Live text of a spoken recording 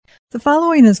The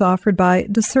following is offered by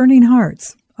Discerning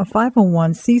Hearts, a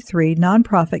 501c3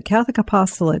 nonprofit Catholic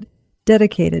apostolate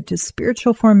dedicated to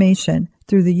spiritual formation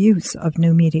through the use of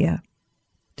new media.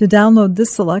 To download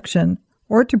this selection,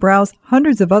 or to browse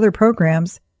hundreds of other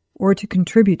programs, or to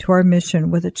contribute to our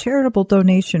mission with a charitable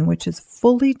donation which is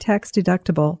fully tax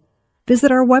deductible,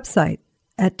 visit our website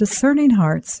at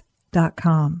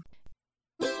discerninghearts.com.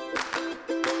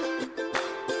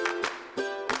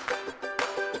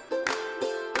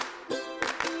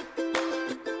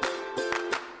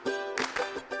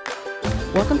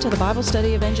 Welcome to the Bible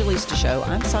Study Evangelista Show.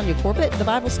 I'm Sonja Corbitt, the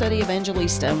Bible Study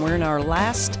Evangelista, and we're in our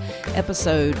last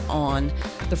episode on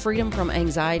the Freedom from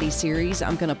Anxiety series.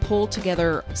 I'm going to pull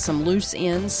together some loose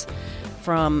ends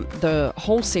from the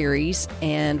whole series,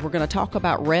 and we're going to talk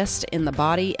about rest in the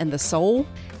body and the soul.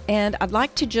 And I'd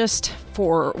like to just,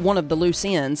 for one of the loose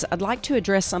ends, I'd like to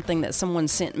address something that someone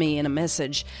sent me in a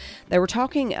message. They were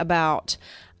talking about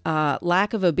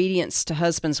lack of obedience to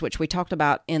husbands, which we talked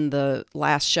about in the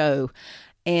last show.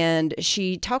 And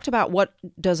she talked about what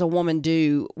does a woman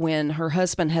do when her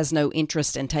husband has no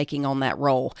interest in taking on that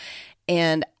role.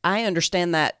 And I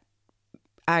understand that.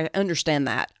 I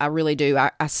really do.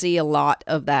 I see a lot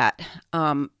of that.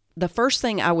 The first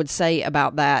thing I would say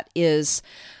about that is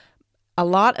a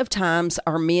lot of times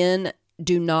our men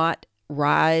do not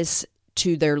rise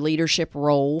to their leadership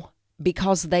role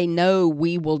because they know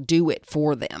we will do it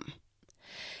for them.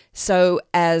 So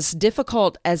as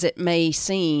difficult as it may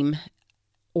seem,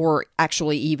 or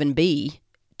actually even be,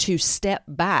 to step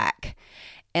back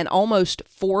and almost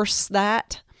force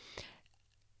that,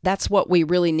 that's what we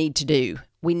really need to do.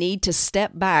 We need to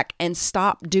step back and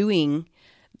stop doing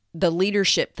the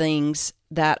leadership things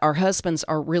that our husbands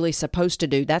are really supposed to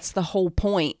do. That's the whole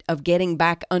point of getting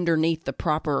back underneath the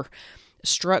proper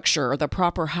structure, the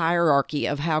proper hierarchy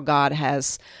of how God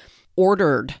has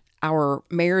ordered our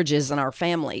marriages and our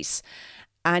families.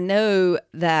 I know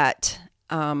that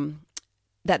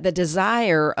that the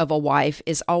desire of a wife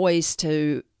is always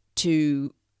to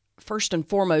first and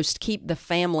foremost keep the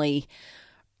family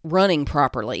running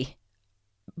properly.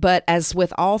 But as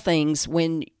with all things,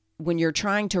 when you're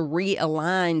trying to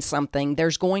realign something,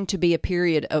 there's going to be a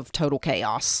period of total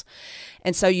chaos.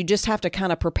 And so you just have to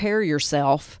kind of prepare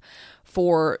yourself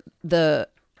for the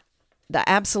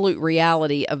absolute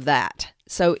reality of that.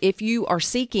 So if you are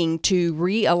seeking to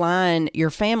realign your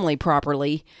family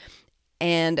properly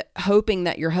and hoping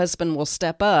that your husband will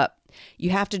step up,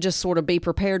 you have to just sort of be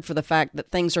prepared for the fact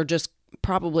that things are just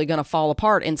probably going to fall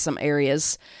apart in some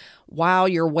areas while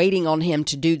you're waiting on him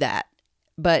to do that.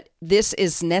 But this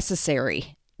is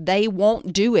necessary. They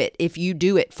won't do it if you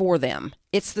do it for them.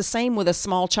 It's the same with a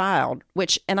small child,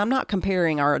 and I'm not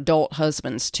comparing our adult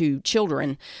husbands to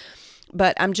children,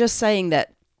 but I'm just saying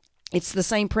that it's the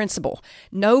same principle.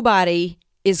 Nobody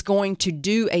is going to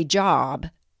do a job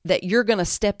that you're going to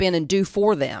step in and do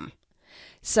for them.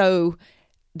 So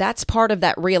that's part of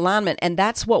that realignment, and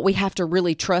that's what we have to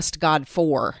really trust God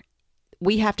for.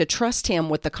 We have to trust Him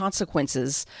with the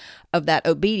consequences of that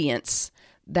obedience,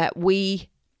 that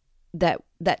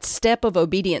step of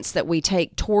obedience that we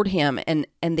take toward Him, and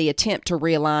the attempt to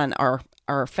realign our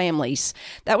families.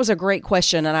 That was a great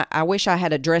question, and I wish I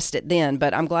had addressed it then,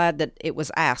 but I'm glad that it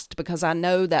was asked, because I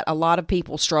know that a lot of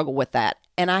people struggle with that.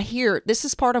 And I hear, this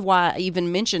is part of why I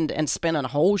even mentioned and spent a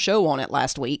whole show on it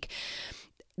last week.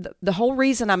 The whole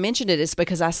reason I mentioned it is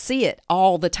because I see it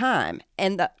all the time.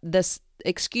 And the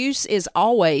excuse is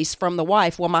always from the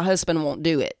wife, well, my husband won't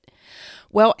do it.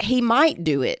 Well, he might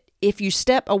do it if you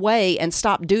step away and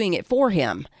stop doing it for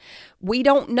him. We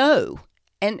don't know.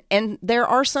 And there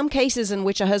are some cases in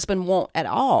which a husband won't at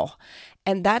all.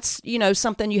 And that's,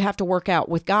 something you have to work out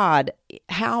with God.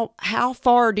 How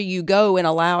far do you go in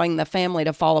allowing the family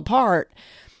to fall apart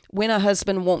when a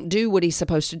husband won't do what he's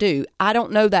supposed to do? I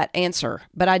don't know that answer,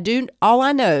 but all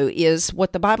I know is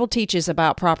what the Bible teaches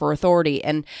about proper authority.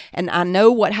 And I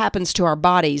know what happens to our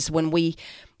bodies when we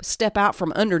step out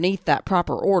from underneath that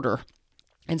proper order.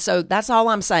 And so that's all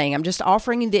I'm saying. I'm just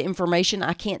offering you the information.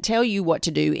 I can't tell you what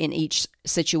to do in each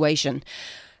situation.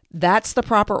 That's the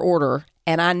proper order.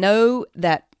 And I know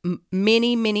that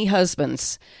many, many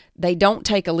husbands, they don't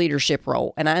take a leadership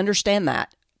role. And I understand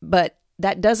that. But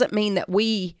that doesn't mean that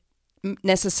we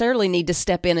necessarily need to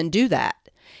step in and do that.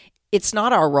 It's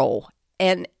not our role.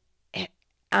 And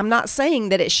I'm not saying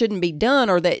that it shouldn't be done,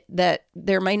 or that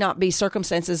there may not be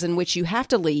circumstances in which you have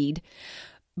to lead.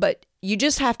 But you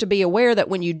just have to be aware that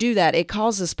when you do that, it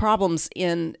causes problems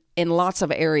in lots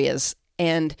of areas.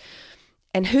 And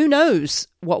who knows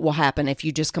what will happen if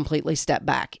you just completely step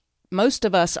back. Most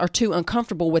of us are too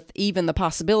uncomfortable with even the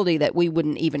possibility that we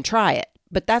wouldn't even try it.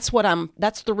 But that's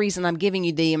the reason I'm giving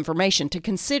you the information to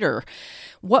consider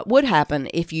what would happen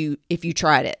if you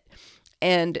tried it.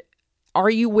 And are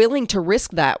you willing to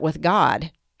risk that with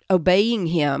God, obeying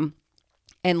Him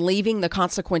and leaving the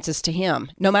consequences to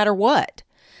Him, no matter what?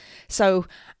 So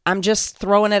I'm just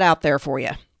throwing it out there for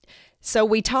you. So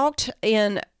we talked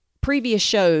in previous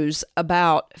shows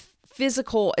about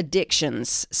physical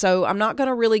addictions. So I'm not going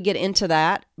to really get into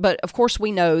that, but of course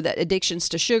we know that addictions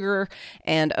to sugar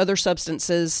and other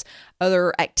substances,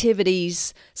 other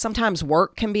activities, sometimes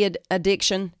work can be an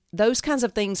addiction. Those kinds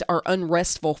of things are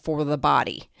unrestful for the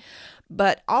body.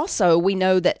 But also we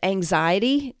know that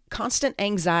constant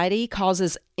anxiety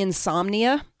causes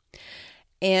insomnia,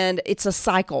 and it's a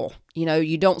cycle.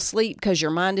 You don't sleep because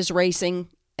your mind is racing,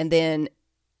 and then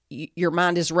your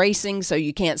mind is racing, so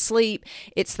you can't sleep.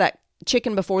 It's that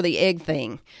chicken before the egg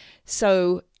thing.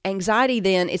 So anxiety,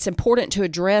 then, it's important to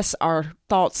address our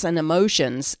thoughts and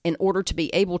emotions in order to be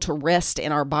able to rest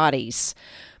in our bodies,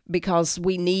 because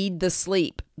we need the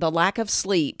sleep. The lack of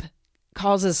sleep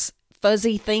causes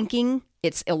fuzzy thinking.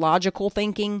 It's illogical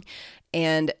thinking,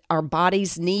 and our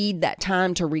bodies need that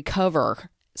time to recover.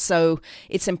 So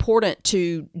it's important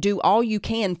to do all you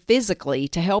can physically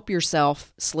to help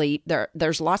yourself sleep.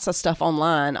 There's lots of stuff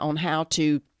online on how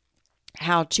to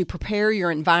prepare your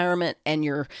environment and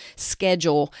your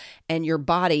schedule and your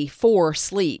body for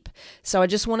sleep. So I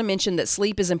just want to mention that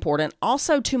sleep is important.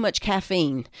 Also, too much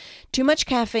caffeine. Too much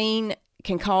caffeine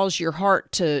can cause your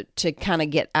heart to kind of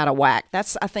get out of whack.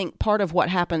 That's, I think, part of what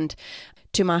happened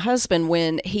to my husband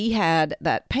when he had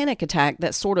that panic attack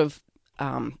that sort of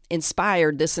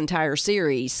inspired this entire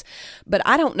series. But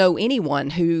I don't know anyone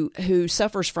who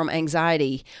suffers from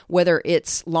anxiety, whether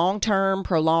it's long-term,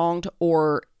 prolonged,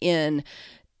 or in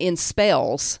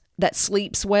spells, that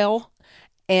sleeps well.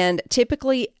 And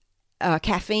typically,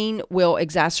 caffeine will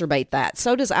exacerbate that.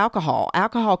 So does alcohol.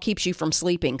 Alcohol keeps you from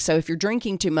sleeping. So if you're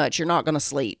drinking too much, you're not going to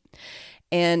sleep.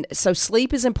 And so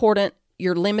sleep is important.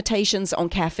 Your limitations on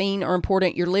caffeine are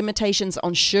important. Your limitations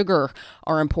on sugar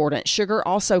are important. Sugar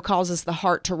also causes the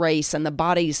heart to race and the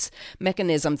body's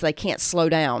mechanisms, they can't slow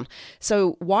down.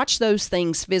 So watch those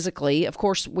things physically. Of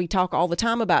course, we talk all the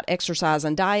time about exercise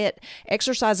and diet.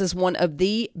 Exercise is one of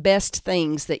the best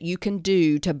things that you can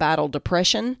do to battle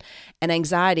depression and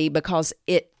anxiety, because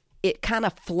it kind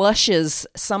of flushes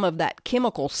some of that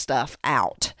chemical stuff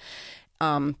out.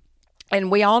 And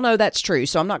we all know that's true,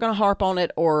 so I'm not going to harp on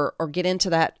it or get into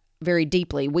that very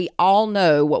deeply. We all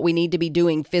know what we need to be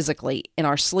doing physically in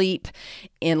our sleep,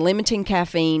 in limiting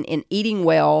caffeine, in eating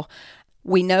well.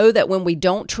 We know that when we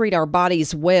don't treat our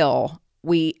bodies well,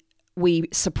 we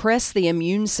suppress the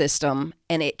immune system,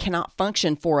 and it cannot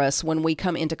function for us when we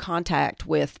come into contact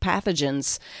with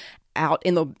pathogens out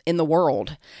in the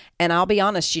world. And I'll be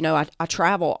honest, I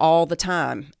travel all the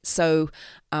time, so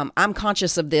I'm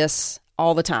conscious of this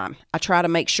all the time. I try to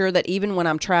make sure that even when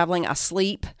I'm traveling, I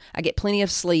sleep. I get plenty of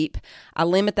sleep. I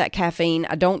limit that caffeine.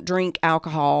 I don't drink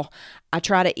alcohol. I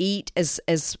try to eat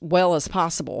as well as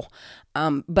possible.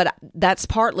 But that's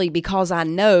partly because I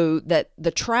know that the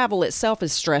travel itself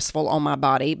is stressful on my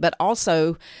body, but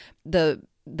also the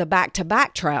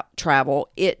back-to-back travel,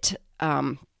 it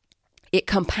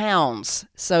compounds.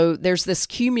 So there's this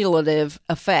cumulative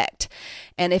effect.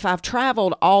 And if I've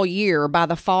traveled all year, by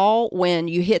the fall, when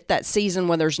you hit that season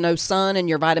when there's no sun and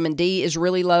your vitamin D is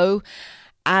really low,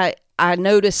 I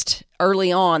noticed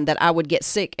early on that I would get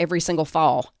sick every single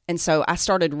fall. And so I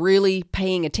started really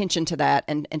paying attention to that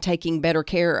and taking better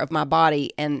care of my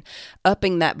body and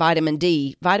upping that vitamin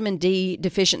D. Vitamin D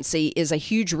deficiency is a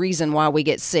huge reason why we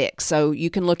get sick. So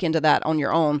you can look into that on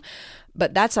your own.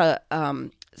 But that's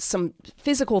some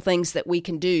physical things that we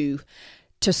can do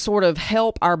to sort of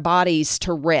help our bodies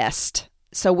to rest.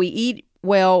 So we eat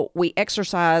well, we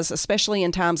exercise, especially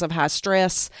in times of high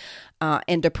stress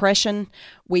and depression.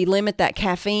 We limit that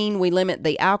caffeine, we limit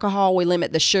the alcohol, we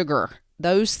limit the sugar.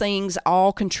 Those things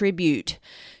all contribute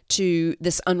to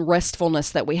this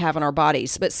unrestfulness that we have in our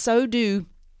bodies. But so do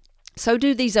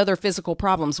these other physical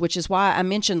problems, which is why I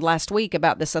mentioned last week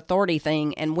about this authority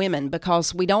thing and women,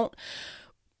 because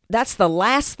that's the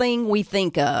last thing we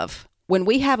think of. When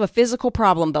we have a physical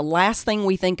problem, the last thing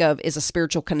we think of is a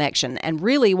spiritual connection. And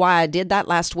really why I did that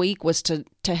last week was to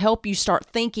help you start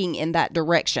thinking in that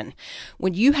direction.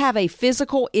 When you have a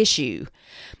physical issue,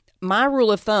 my rule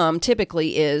of thumb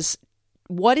typically is,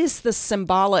 what is the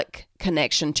symbolic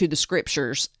connection to the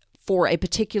scriptures for a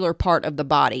particular part of the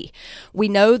body? We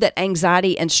know that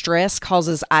anxiety and stress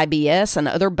causes IBS and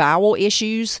other bowel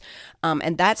issues,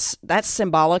 and that's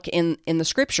symbolic in the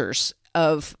scriptures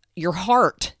of your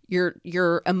heart,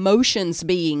 your emotions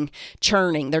being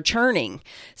churning. They're churning.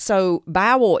 So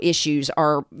bowel issues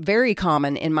are very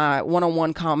common in my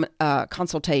one-on-one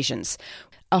consultations.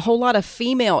 A whole lot of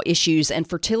female issues and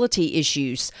fertility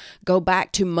issues go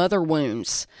back to mother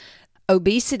wounds.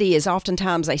 Obesity is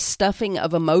oftentimes a stuffing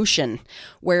of emotion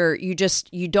where you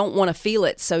don't want to feel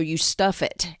it, so you stuff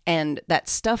it. And that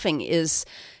stuffing is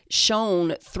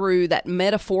shown through that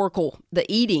metaphorical, the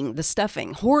eating, the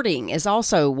stuffing. Hoarding is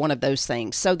also one of those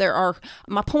things. So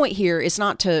my point here is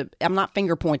I'm not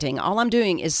finger pointing. All I'm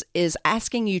doing is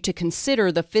asking you to consider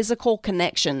the physical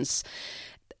connections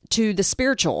to the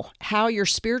spiritual, how your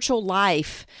spiritual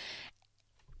life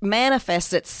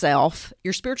manifests itself,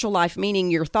 your spiritual life, meaning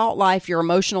your thought life, your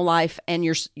emotional life, and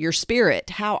your spirit,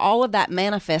 how all of that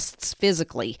manifests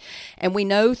physically. And we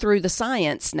know through the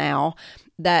science now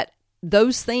that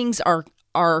those things are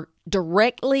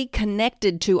directly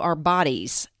connected to our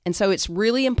bodies. And so it's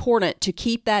really important to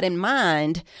keep that in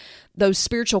mind, those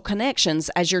spiritual connections,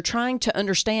 as you're trying to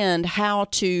understand how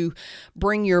to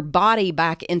bring your body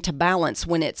back into balance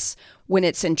when it's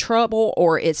in trouble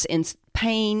or it's in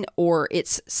pain or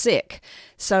it's sick.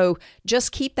 So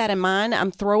just keep that in mind.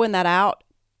 I'm throwing that out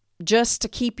just to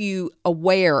keep you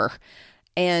aware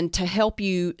and to help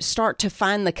you start to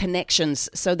find the connections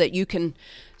so that you can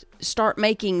start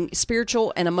making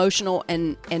spiritual and emotional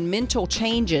and mental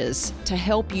changes to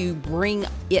help you bring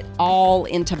it all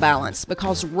into balance,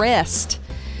 because rest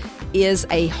is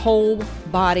a whole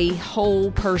body,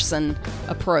 whole person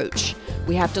approach.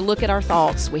 We have to look at our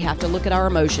thoughts, we have to look at our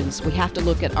emotions, we have to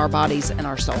look at our bodies and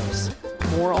our souls.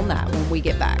 More on that when we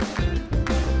get back.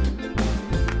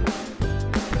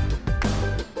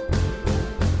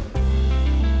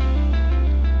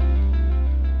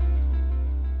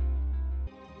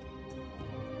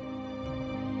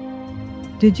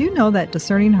 Did you know that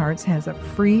Discerning Hearts has a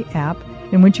free app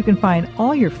in which you can find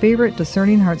all your favorite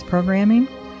Discerning Hearts programming?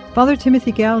 Father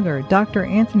Timothy Gallagher, Dr.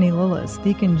 Anthony Lillis,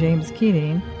 Deacon James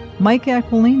Keating, Mike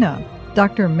Aquilina,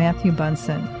 Dr. Matthew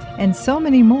Bunson, and so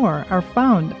many more are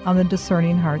found on the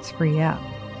Discerning Hearts free app.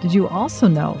 Did you also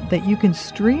know that you can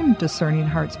stream Discerning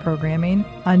Hearts programming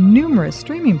on numerous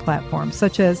streaming platforms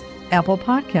such as Apple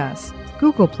Podcasts,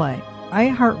 Google Play,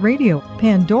 iHeartRadio,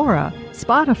 Pandora,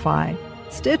 Spotify,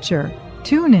 Stitcher,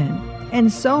 TuneIn,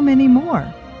 and so many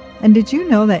more. And did you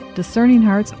know that Discerning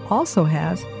Hearts also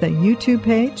has the YouTube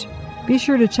page? Be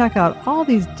sure to check out all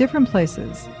these different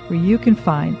places where you can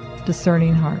find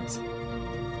Discerning Hearts.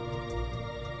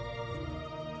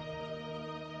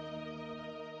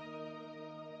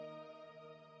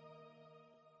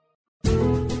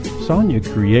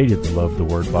 Sonja created the Love the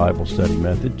Word Bible study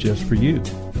method just for you,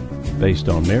 based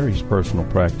on Mary's personal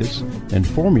practice and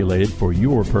formulated for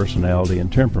your personality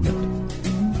and temperament.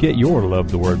 Get your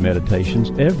Love the Word meditations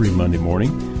every Monday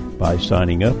morning by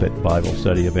signing up at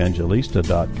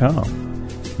BibleStudyEvangelista.com.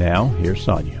 Now, here's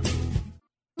Sonja.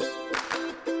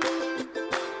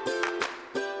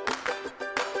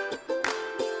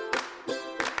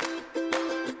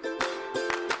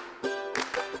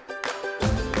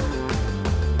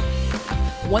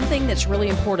 One thing that's really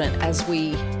important as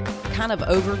we kind of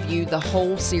overview the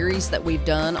whole series that we've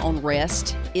done on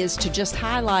rest is to just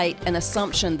highlight an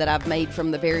assumption that I've made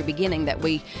from the very beginning that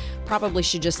we probably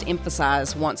should just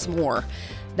emphasize once more,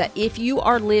 that if you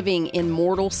are living in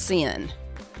mortal sin,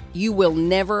 you will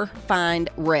never find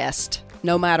rest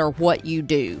no matter what you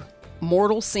do.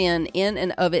 Mortal sin in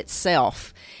and of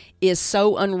itself is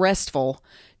so unrestful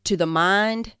to the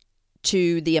mind,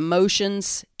 to the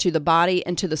emotions, to the body,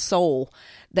 and to the soul,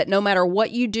 that no matter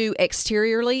what you do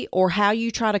exteriorly or how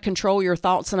you try to control your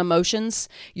thoughts and emotions,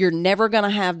 you're never going to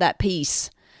have that peace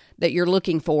that you're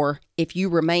looking for if you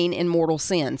remain in mortal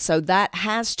sin. So that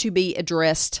has to be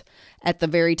addressed at the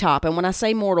very top. And when I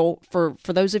say mortal, for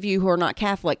those of you who are not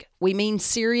Catholic, we mean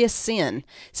serious sin,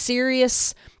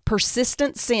 serious,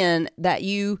 persistent sin that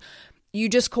you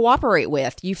just cooperate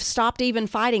with. You've stopped even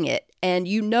fighting it, and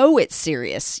you know it's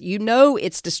serious. You know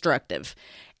it's destructive.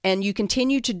 And you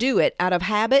continue to do it out of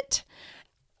habit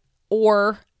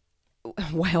or,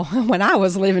 well, when I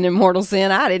was living in mortal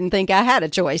sin, I didn't think I had a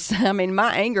choice. I mean,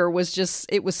 my anger was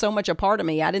it was so much a part of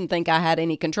me. I didn't think I had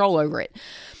any control over it.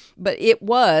 But it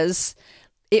was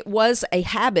a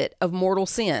habit of mortal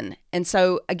sin. And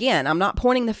so, again, I'm not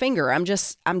pointing the finger. I'm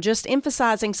just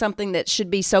emphasizing something that should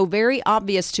be so very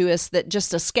obvious to us that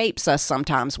just escapes us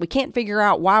sometimes. We can't figure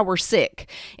out why we're sick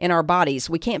in our bodies.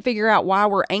 We can't figure out why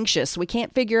we're anxious. We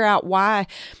can't figure out why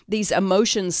these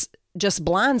emotions just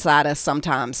blindside us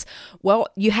sometimes. Well,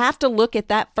 you have to look at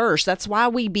that first. That's why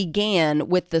we began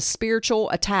with the spiritual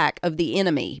attack of the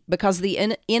enemy, because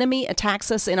the enemy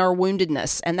attacks us in our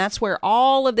woundedness, and that's where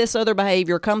all of this other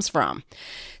behavior comes from.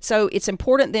 So it's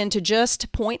important then to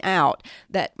just point out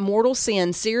that mortal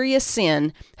sin, serious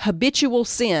sin, habitual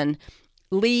sin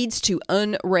leads to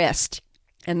unrest.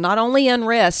 And not only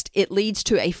unrest, it leads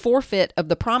to a forfeit of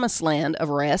the promised land of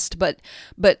rest, but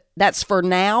that's for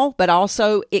now, but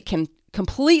also it can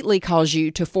completely cause you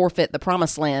to forfeit the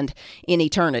promised land in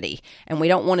eternity. And we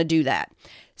don't want to do that.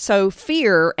 So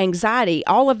fear, anxiety,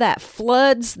 all of that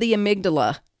floods the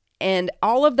amygdala, and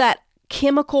all of that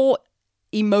chemical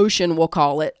emotion, we'll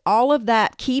call it, all of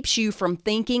that keeps you from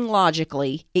thinking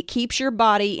logically. It keeps your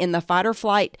body in the fight or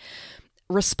flight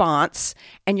response,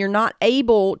 and you're not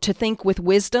able to think with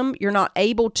wisdom. You're not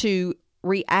able to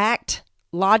react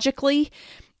logically.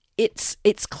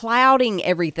 It's clouding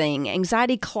everything.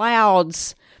 Anxiety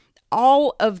clouds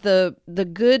all of the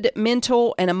good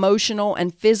mental and emotional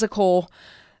and physical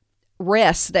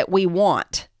rest that we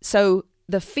want. So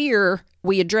the fear,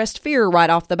 we addressed fear right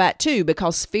off the bat too,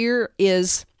 because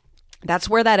that's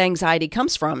where that anxiety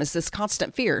comes from, is this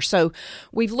constant fear. So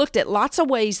we've looked at lots of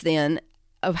ways then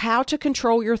of how to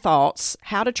control your thoughts,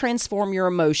 how to transform your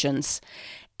emotions,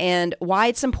 and why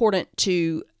it's important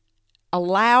to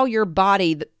allow your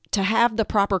body to have the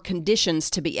proper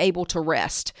conditions to be able to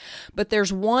rest. But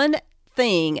there's one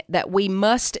thing that we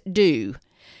must do.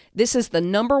 This is the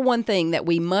number one thing that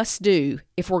we must do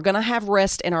if we're going to have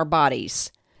rest in our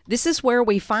bodies. This is where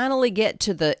we finally get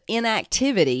to the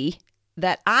inactivity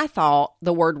that I thought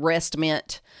the word rest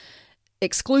meant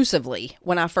exclusively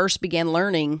when I first began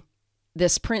learning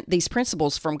these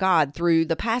principles from God through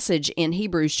the passage in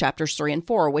Hebrews chapters 3 and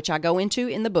 4, which I go into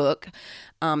in the book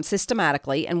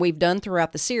systematically, and we've done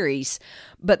throughout the series.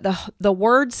 But the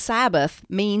word Sabbath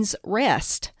means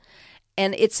rest,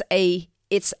 and it's a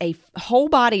whole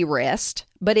body rest,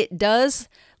 but it does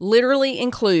literally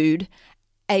include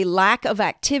a lack of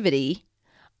activity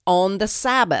on the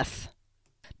Sabbath.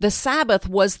 The Sabbath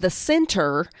was the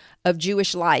center of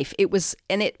Jewish life. It was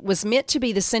meant to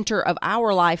be the center of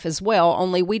our life as well,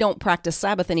 only we don't practice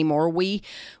Sabbath anymore. We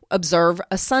observe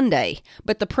a Sunday.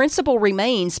 But the principle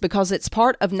remains because it's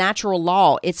part of natural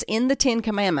law. It's in the 10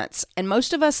 Commandments. And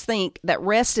most of us think that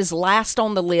rest is last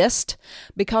on the list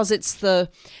because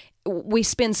we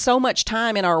spend so much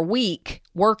time in our week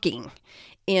working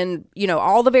in,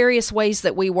 all the various ways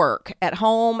that we work at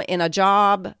home, in a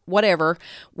job, whatever.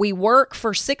 We work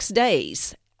for 6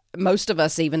 days, most of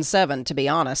us even 7, to be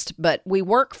honest, but we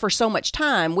work for so much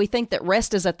time, we think that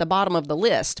rest is at the bottom of the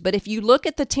list. But if you look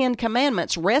at the 10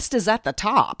 Commandments, rest is at the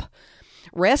top.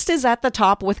 Rest is at the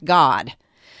top with God.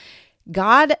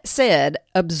 God said,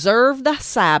 observe the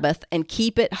Sabbath and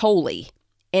keep it holy.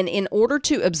 And in order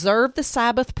to observe the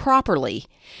Sabbath properly,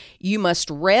 you must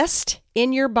rest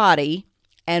in your body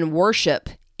and worship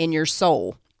in your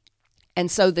soul.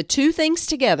 And so the two things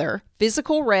together,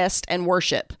 physical rest and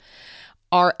worship,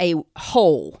 are a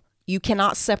whole. You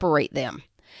cannot separate them.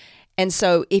 And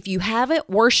so if you haven't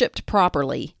worshiped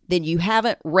properly, then you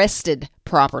haven't rested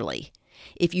properly.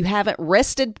 If you haven't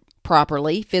rested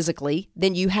properly, physically,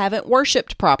 then you haven't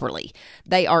worshiped properly.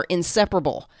 They are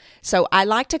inseparable. So I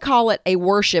like to call it a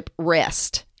worship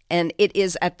rest. And it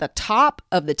is at the top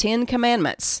of the 10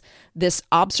 Commandments, this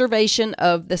observation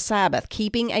of the Sabbath,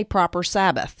 keeping a proper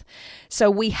Sabbath.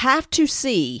 So we have to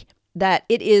see that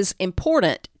it is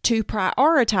important to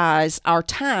prioritize our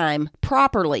time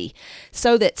properly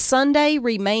so that Sunday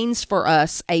remains for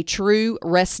us a true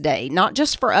rest day, not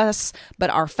just for us, but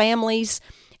our families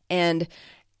and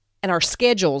our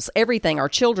schedules, everything, our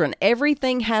children,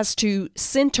 everything has to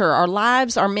center. Our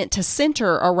lives are meant to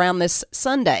center around this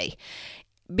Sunday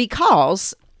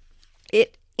because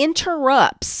it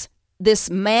interrupts this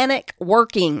manic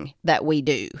working that we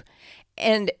do.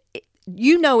 And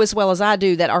you know as well as I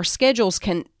do that our schedules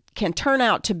can turn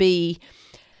out to be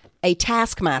a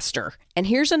taskmaster. And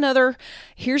here's another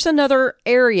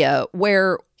area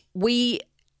where we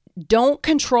don't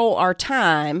control our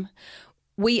time.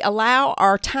 We allow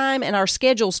our time and our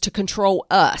schedules to control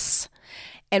us.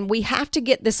 And we have to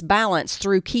get this balance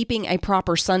through keeping a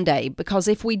proper Sunday, because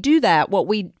if we do that, what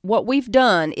we've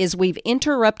done is we've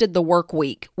interrupted the work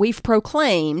week. We've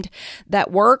proclaimed that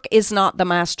work is not the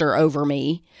master over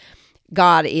me.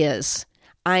 God is.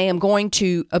 I am going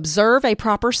to observe a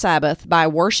proper Sabbath by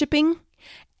worshiping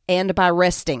and by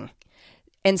resting.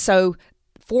 And so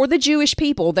for the Jewish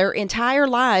people, their entire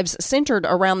lives centered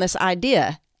around this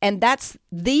idea. And that's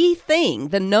the thing,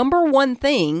 the number one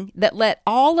thing that let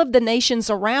all of the nations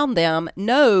around them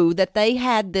know that they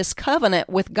had this covenant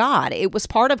with God. It was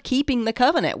part of keeping the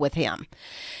covenant with Him.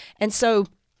 And so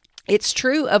it's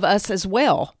true of us as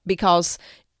well, because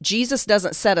Jesus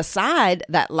doesn't set aside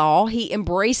that law. He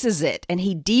embraces it and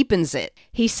He deepens it.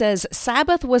 He says,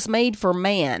 Sabbath was made for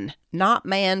man, not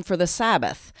man for the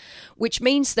Sabbath, which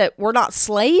means that we're not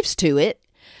slaves to it.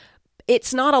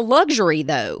 It's not a luxury,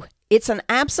 though. It's an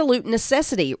absolute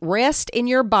necessity. Rest in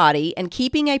your body and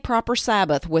keeping a proper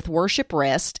Sabbath with worship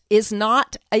rest is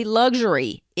not a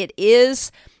luxury. It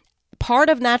is part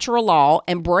of natural law,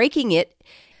 and breaking it,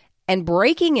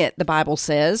 the Bible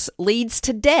says, leads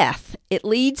to death. It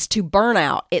leads to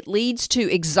burnout. It leads to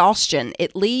exhaustion.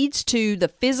 It leads to the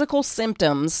physical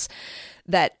symptoms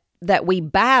that we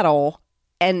battle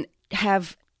and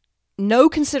have no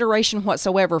consideration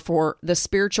whatsoever for the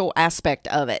spiritual aspect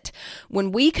of it.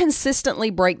 When we consistently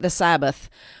break the Sabbath,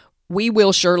 we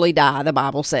will surely die, the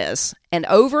Bible says. And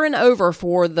over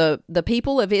for the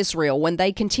people of Israel, when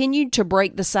they continued to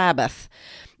break the Sabbath,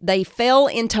 they fell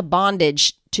into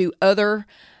bondage to other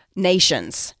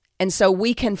nations. And so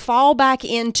we can fall back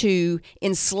into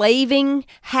enslaving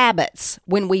habits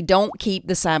when we don't keep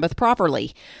the Sabbath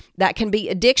properly. That can be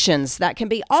addictions. That can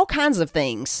be all kinds of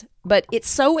things. But it's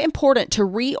so important to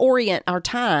reorient our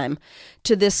time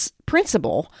to this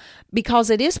principle,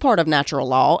 because it is part of natural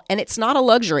law and it's not a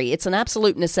luxury. It's an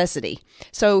absolute necessity.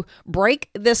 So break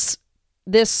this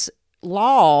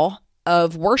law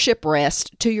of worship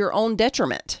rest to your own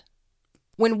detriment.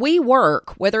 When we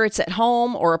work, whether it's at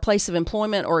home or a place of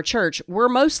employment or a church, we're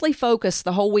mostly focused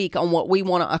the whole week on what we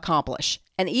want to accomplish.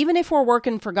 And even if we're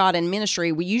working for God in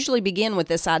ministry, we usually begin with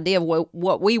this idea of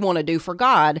what we want to do for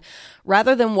God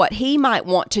rather than what He might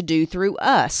want to do through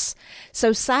us.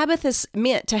 So Sabbath is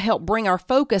meant to help bring our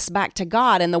focus back to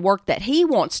God and the work that He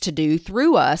wants to do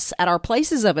through us at our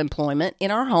places of employment, in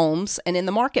our homes, and in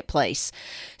the marketplace.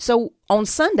 So on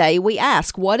Sunday, we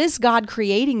ask, what is God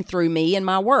creating through me in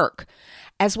my work?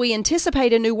 As we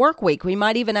anticipate a new work week, we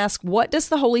might even ask, what does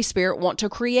the Holy Spirit want to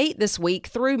create this week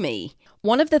through me?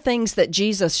 One of the things that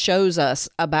Jesus shows us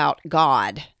about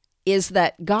God is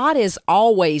that God is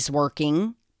always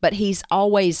working, but He's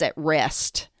always at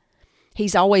rest.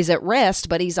 He's always at rest,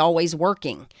 but He's always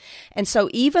working. And so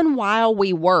even while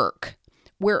we work,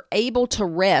 we're able to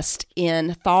rest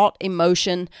in thought,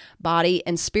 emotion, body,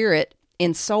 and spirit,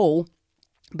 and soul,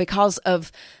 because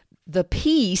of the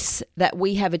peace that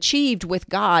we have achieved with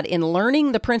God in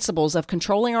learning the principles of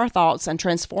controlling our thoughts and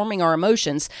transforming our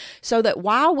emotions, so that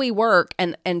while we work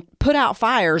and put out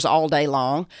fires all day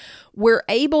long, we're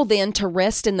able then to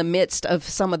rest in the midst of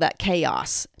some of that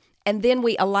chaos. And then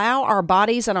we allow our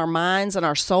bodies and our minds and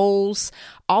our souls,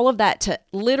 all of that, to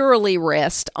literally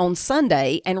rest on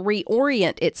Sunday and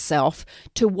reorient itself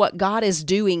to what God is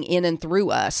doing in and through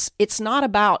us. It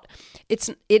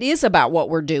is about what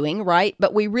we're doing, right?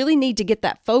 But we really need to get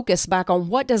that focus back on,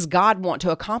 what does God want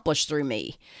to accomplish through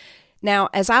me? Now,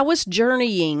 as I was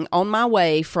journeying on my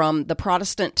way from the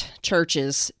Protestant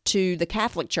churches to the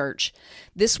Catholic Church,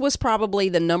 this was probably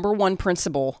the number one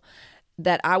principle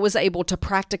that I was able to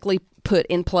practically put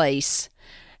in place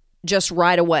just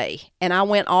right away. And I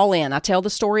went all in. I tell the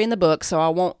story in the book, so I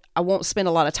won't spend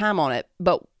a lot of time on it.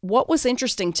 But what was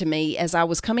interesting to me as I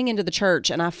was coming into the church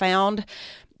and I found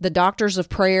the doctors of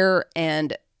prayer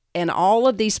and all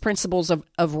of these principles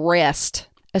of rest,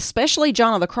 especially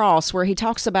John of the Cross, where he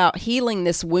talks about healing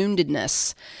this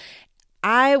woundedness,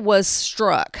 I was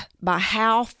struck by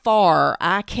how far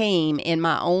I came in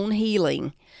my own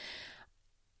healing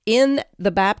in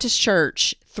the Baptist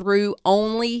church through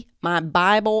only my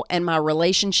Bible and my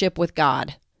relationship with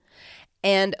God.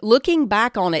 And looking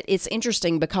back on it, it's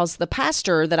interesting because the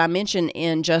pastor that I mentioned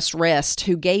in Just Rest,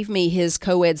 who gave me his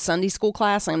co-ed Sunday school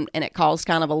class, and it caused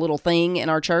kind of a little thing in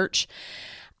our church,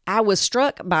 I was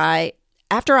struck by,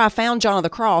 after I found John of the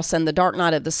Cross and the Dark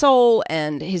Night of the Soul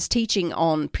and his teaching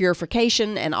on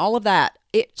purification and all of that,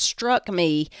 it struck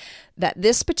me that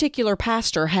this particular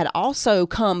pastor had also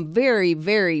come very,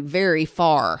 very, very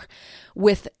far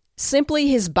with simply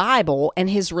his Bible and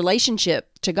his relationship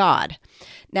to God.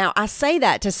 Now, I say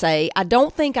that to say, I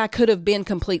don't think I could have been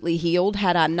completely healed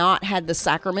had I not had the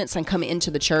sacraments and come into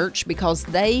the church, because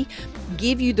they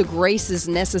give you the graces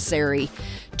necessary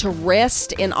to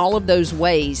rest in all of those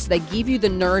ways. They give you the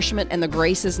nourishment and the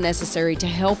graces necessary to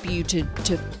help you to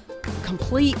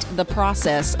complete the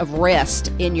process of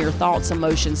rest in your thoughts,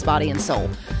 emotions, body, and soul.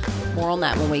 More on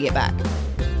that when we get back.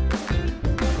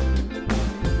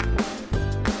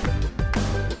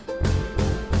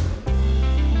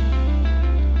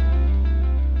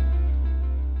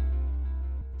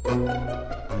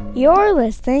 You're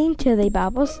listening to the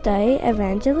Bible Study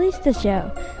Evangelista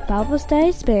Show, Bible study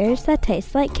experience that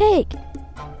tastes like cake.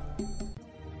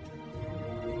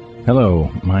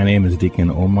 Hello, my name is Deacon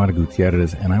Omar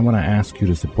Gutierrez, and I want to ask you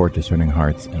to support Discerning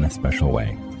Hearts in a special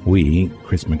way. We,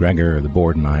 Chris McGregor, the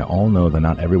board, and I all know that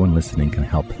not everyone listening can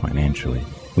help financially.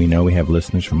 We know we have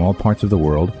listeners from all parts of the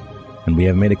world, and we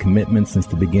have made a commitment since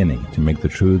the beginning to make the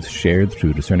truths shared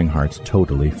through Discerning Hearts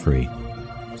totally free.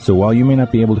 So while you may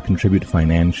not be able to contribute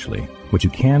financially, what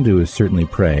you can do is certainly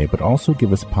pray, but also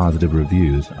give us positive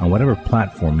reviews on whatever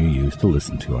platform you use to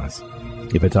listen to us.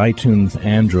 If it's iTunes,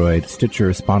 Android, Stitcher,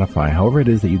 Spotify, however it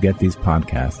is that you get these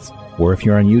podcasts, or if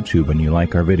you're on YouTube and you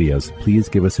like our videos, please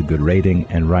give us a good rating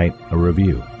and write a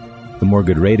review. The more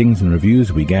good ratings and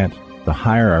reviews we get, the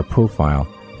higher our profile,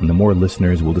 and the more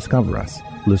listeners will discover us,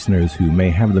 listeners who may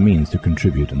have the means to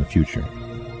contribute in the future.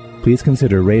 Please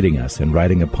consider rating us and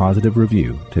writing a positive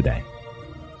review today.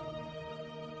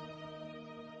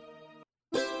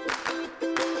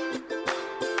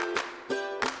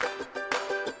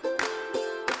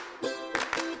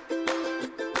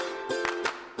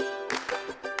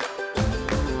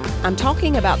 I'm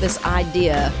talking about this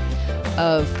idea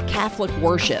of Catholic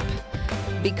worship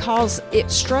because it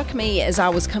struck me as I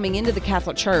was coming into the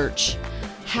Catholic Church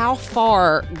how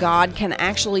far God can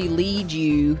actually lead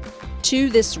you to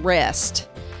this rest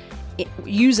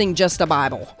using just a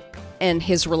Bible and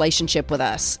his relationship with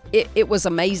us. It was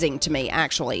amazing to me,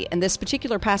 actually. And this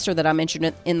particular pastor that I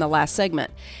mentioned in the last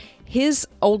segment, his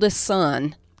oldest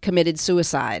son committed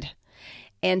suicide,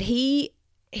 and he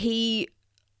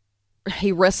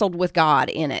wrestled with God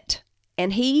in it.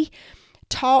 And he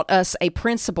taught us a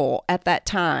principle at that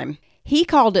time. He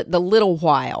called it the little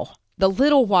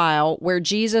while where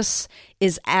Jesus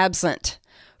is absent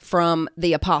from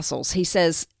the apostles. He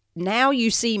says, now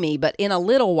you see me, but in a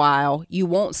little while you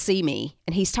won't see me.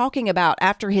 And he's talking about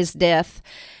after his death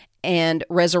and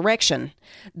resurrection,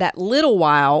 that little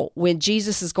while when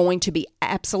Jesus is going to be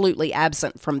absolutely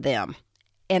absent from them.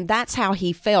 And that's how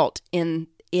he felt in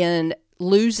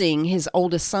losing his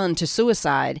oldest son to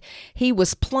suicide. He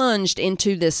was plunged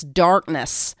into this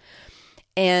darkness.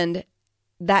 And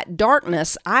that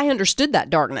darkness, I understood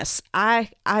that darkness. I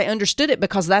understood it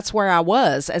because that's where I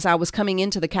was as I was coming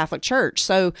into the Catholic Church.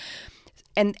 So,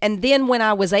 and then when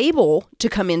I was able to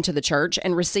come into the church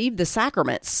and receive the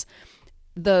sacraments,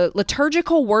 the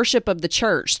liturgical worship of the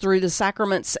church through the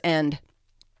sacraments and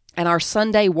our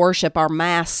Sunday worship, our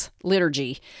Mass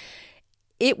liturgy,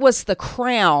 it was the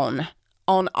crown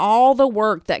on all the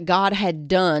work that God had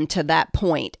done to that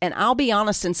point. And I'll be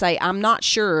honest and say, I'm not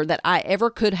sure that I ever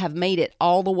could have made it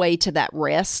all the way to that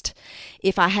rest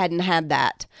if I hadn't had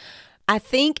that. I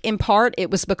think in part it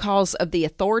was because of the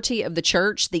authority of the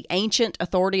church, the ancient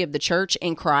authority of the church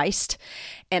in Christ.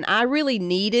 And I really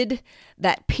needed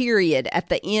that period at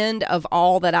the end of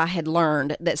all that I had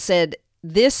learned that said,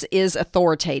 this is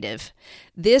authoritative.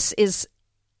 This is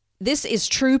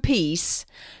true peace.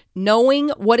 Knowing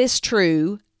what is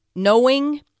true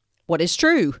in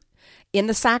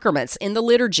the sacraments, in the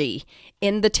liturgy,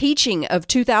 in the teaching of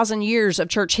 2,000 years of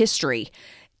church history,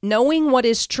 knowing what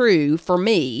is true for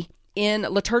me in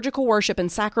liturgical worship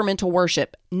and sacramental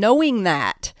worship, knowing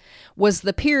that was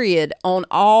the period on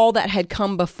all that had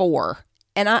come before.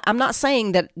 And I'm not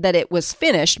saying that it was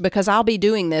finished, because I'll be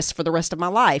doing this for the rest of my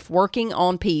life, working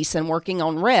on peace and working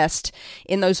on rest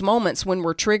in those moments when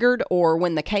we're triggered or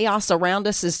when the chaos around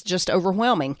us is just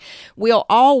overwhelming. We'll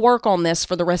all work on this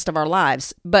for the rest of our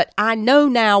lives. But I know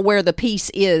now where the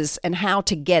peace is and how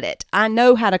to get it. I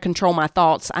know how to control my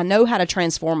thoughts. I know how to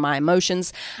transform my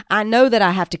emotions. I know that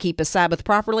I have to keep a Sabbath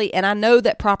properly, and I know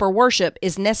that proper worship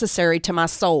is necessary to my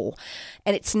soul.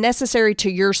 And it's necessary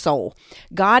to your soul.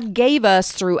 God gave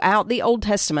us throughout the Old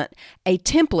Testament a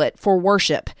template for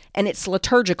worship, and it's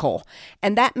liturgical.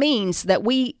 And that means that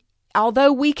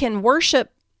although we can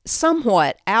worship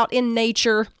somewhat out in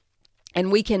nature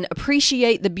and we can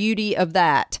appreciate the beauty of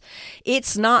that,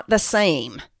 it's not the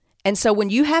same. And so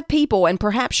when you have people, and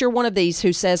perhaps you're one of these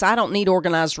who says, I don't need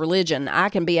organized religion, I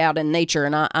can be out in nature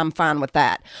and I'm fine with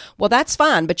that. Well, that's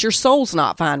fine, but your soul's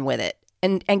not fine with it.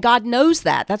 And God knows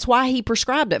that. That's why he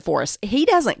prescribed it for us. He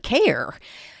doesn't care.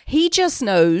 He just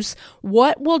knows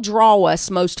what will draw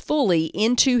us most fully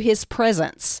into his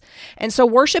presence. And so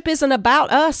worship isn't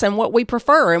about us and what we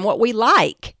prefer and what we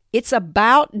like. It's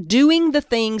about doing the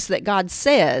things that God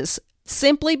says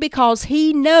simply because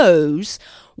he knows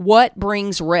what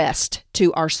brings rest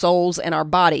to our souls and our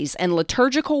bodies. And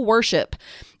liturgical worship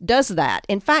does that.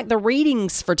 In fact, the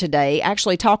readings for today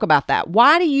actually talk about that.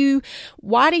 Why do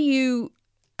you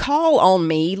call on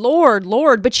me, Lord,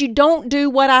 Lord, but you don't do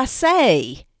what I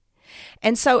say?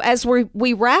 And so as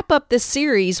we wrap up this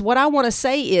series, what I want to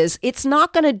say is it's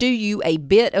not going to do you a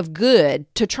bit of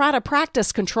good to try to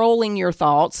practice controlling your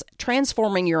thoughts,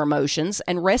 transforming your emotions,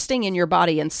 and resting in your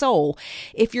body and soul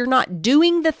if you're not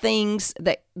doing the things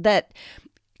that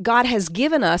God has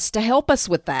given us to help us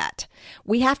with that.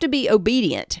 We have to be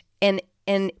obedient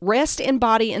and rest in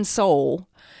body and soul.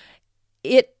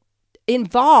 It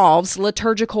involves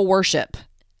liturgical worship.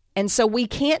 And so we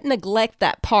can't neglect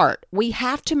that part. We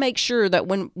have to make sure that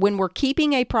when we're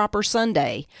keeping a proper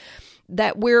Sunday,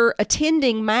 that we're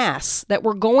attending Mass, that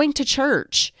we're going to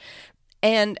church.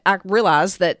 And I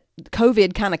realize that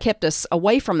COVID kind of kept us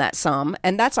away from that some,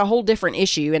 and that's a whole different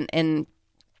issue. And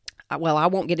well, I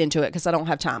won't get into it because I don't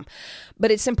have time.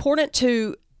 But it's important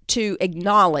to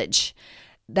acknowledge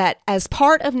that as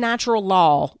part of natural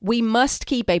law, we must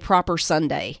keep a proper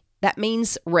Sunday. That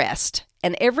means rest.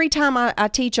 And every time I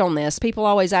teach on this, people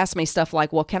always ask me stuff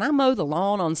like, well, can I mow the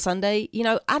lawn on Sunday?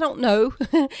 I don't know.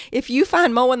 If you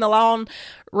find mowing the lawn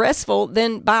restful,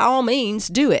 then by all means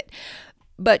do it.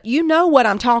 But you know what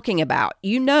I'm talking about.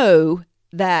 You know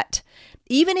that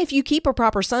even if you keep a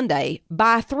proper Sunday,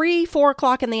 by 3-4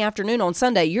 o'clock in the afternoon on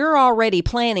Sunday, you're already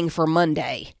planning for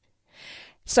Monday.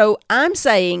 So I'm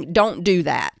saying don't do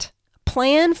that.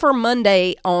 Plan for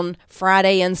Monday on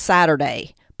Friday and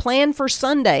Saturday. Plan for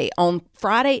Sunday on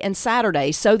Friday and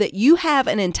Saturday so that you have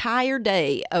an entire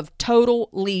day of total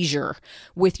leisure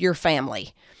with your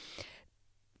family,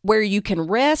 where you can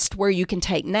rest, where you can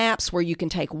take naps, where you can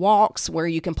take walks, where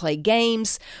you can play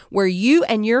games, where you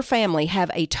and your family have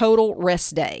a total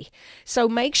rest day. So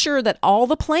make sure that all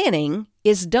the planning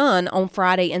is done on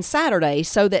Friday and Saturday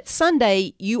so that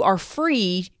Sunday you are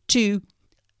free to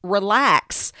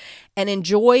relax and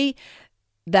enjoy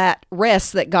that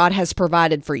rest that God has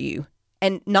provided for you.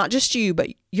 And not just you, but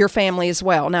your family as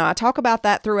well. Now, I talk about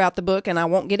that throughout the book, and I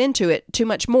won't get into it too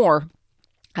much more.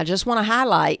 I just want to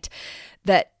highlight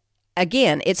that,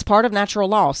 again, it's part of natural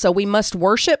law. So we must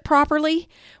worship properly,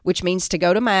 which means to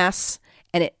go to Mass,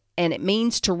 and it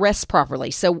means to rest properly.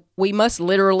 So we must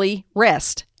literally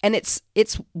rest. And it's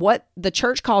what the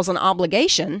church calls an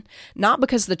obligation, not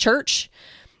because the church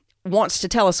wants to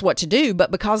tell us what to do,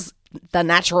 but because the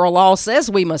natural law says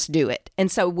we must do it.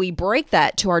 And so we break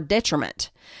that to our detriment.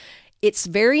 It's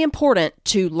very important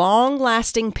to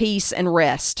long-lasting peace and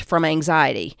rest from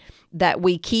anxiety that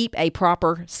we keep a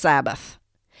proper Sabbath.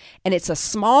 And it's a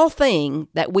small thing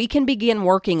that we can begin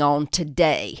working on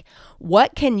today.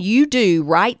 What can you do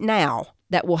right now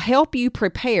that will help you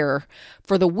prepare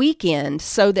for the weekend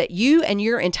so that you and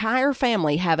your entire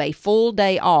family have a full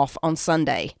day off on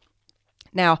Sunday?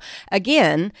 Now,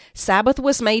 again, Sabbath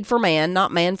was made for man,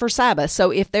 not man for Sabbath.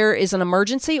 So if there is an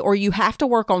emergency or you have to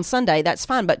work on Sunday, that's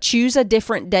fine, but choose a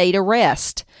different day to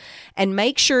rest and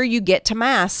make sure you get to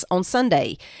Mass on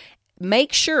Sunday.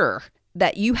 Make sure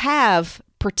that you have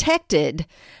protected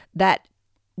that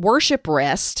worship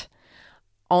rest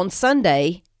on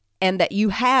Sunday and that you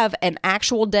have an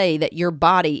actual day that your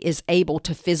body is able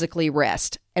to physically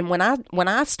rest. And when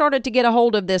I started to get a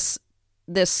hold of this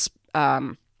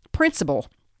principle,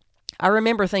 I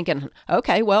remember thinking,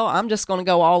 okay, well, I'm just going to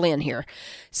go all in here.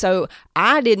 So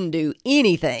I didn't do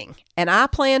anything, and I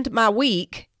planned my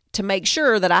week to make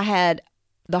sure that I had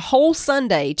the whole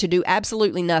Sunday to do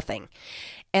absolutely nothing.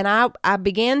 And I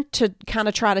began to kind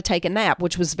of try to take a nap,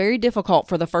 which was very difficult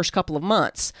for the first couple of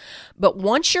months. But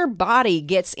once your body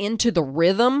gets into the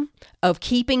rhythm of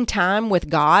keeping time with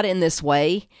God in this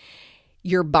way,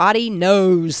 your body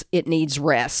knows it needs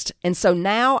rest. And so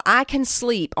now I can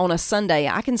sleep on a Sunday.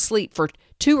 I can sleep for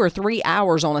 2 or 3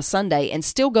 hours on a Sunday and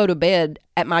still go to bed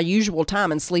at my usual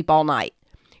time and sleep all night.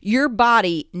 Your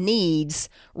body needs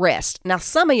rest. Now,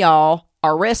 some of y'all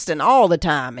are resting all the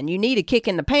time, and you need a kick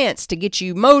in the pants to get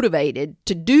you motivated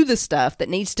to do the stuff that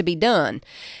needs to be done.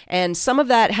 And some of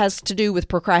that has to do with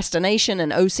procrastination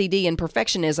and OCD and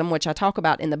perfectionism, which I talk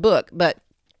about in the book. But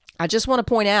I just want to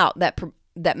point out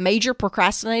that major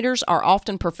procrastinators are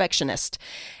often perfectionists.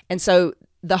 And so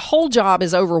the whole job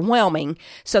is overwhelming,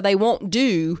 so they won't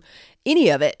do any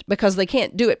of it because they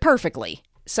can't do it perfectly.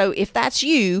 So if that's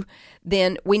you,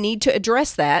 then we need to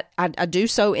address that. I do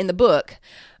so in the book.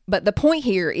 But the point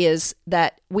here is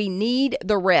that we need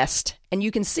the rest. And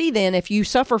you can see then, if you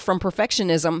suffer from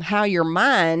perfectionism, how your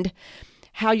mind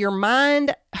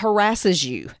harasses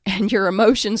you and your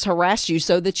emotions harass you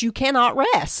so that you cannot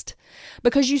rest.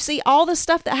 Because you see all the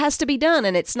stuff that has to be done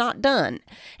and it's not done.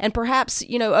 And perhaps,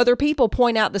 other people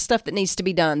point out the stuff that needs to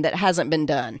be done that hasn't been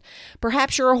done.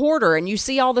 Perhaps you're a hoarder and you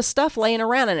see all the stuff laying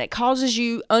around and it causes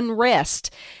you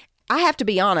unrest. I have to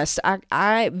be honest,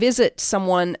 I visit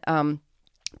someone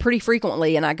pretty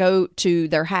frequently, and I go to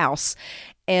their house,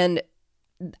 and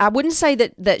I wouldn't say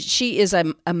that she is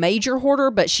a major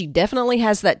hoarder, but she definitely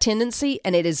has that tendency,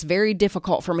 and it is very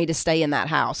difficult for me to stay in that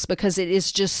house because it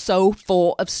is just so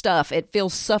full of stuff. It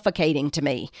feels suffocating to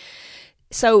me.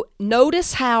 So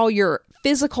notice how your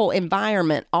physical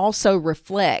environment also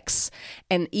reflects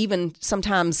and even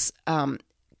sometimes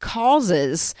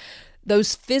causes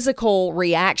those physical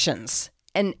reactions.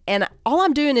 And all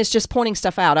I'm doing is just pointing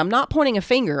stuff out. I'm not pointing a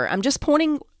finger. I'm just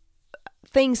pointing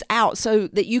things out so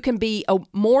that you can be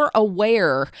more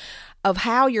aware of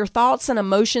how your thoughts and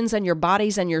emotions and your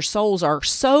bodies and your souls are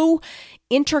so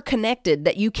interconnected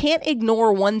that you can't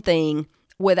ignore one thing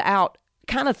without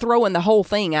kind of throwing the whole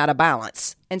thing out of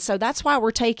balance. And so that's why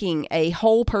we're taking a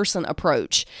whole person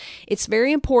approach. It's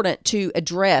very important to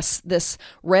address this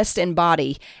rest in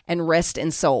body and rest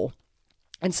in soul.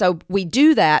 And so we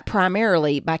do that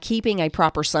primarily by keeping a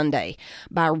proper Sunday,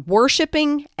 by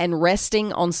worshiping and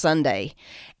resting on Sunday.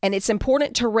 And it's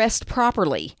important to rest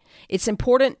properly. It's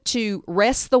important to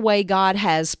rest the way God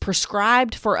has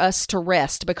prescribed for us to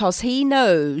rest, because He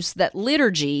knows that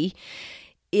liturgy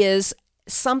is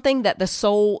something that the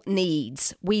soul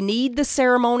needs. We need the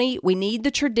ceremony, we need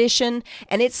the tradition,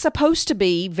 and it's supposed to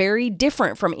be very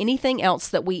different from anything else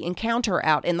that we encounter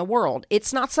out in the world.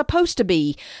 It's not supposed to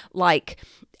be like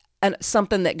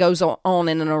something that goes on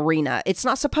in an arena. It's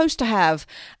not supposed to have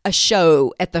a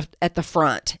show at the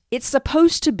front. It's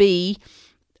supposed to be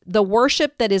the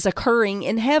worship that is occurring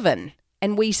in heaven.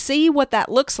 And we see what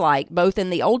that looks like both in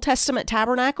the Old Testament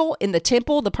tabernacle, in the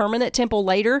temple, the permanent temple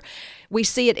later. We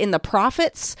see it in the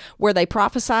prophets where they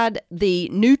prophesied the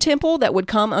new temple that would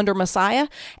come under Messiah.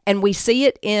 And we see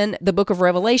it in the book of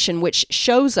Revelation, which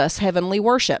shows us heavenly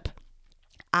worship.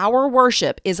 Our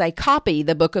worship is a copy,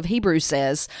 the book of Hebrews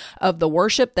says, of the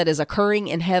worship that is occurring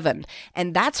in heaven.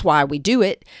 And that's why we do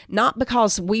it, not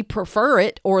because we prefer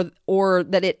it or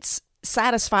that it's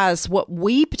satisfies what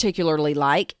we particularly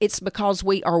like. It's because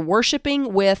we are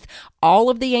worshiping with all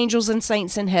of the angels and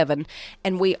saints in heaven,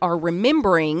 and we are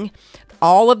remembering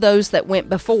all of those that went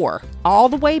before, all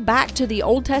the way back to the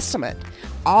Old Testament.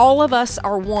 All of us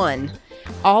are one.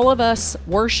 All of us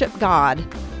worship God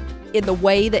in the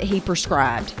way that He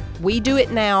prescribed. We do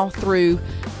it now through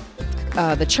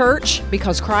the church,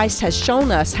 because Christ has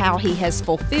shown us how He has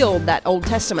fulfilled that Old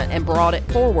Testament and brought it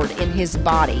forward in His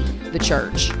body, the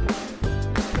church.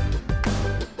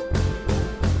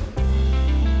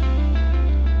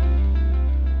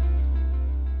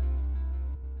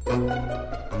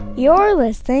 You're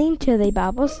listening to the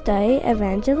Bible Study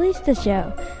Evangelista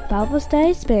Show. Bible study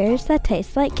experience that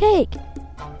tastes like cake.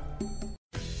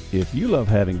 If you love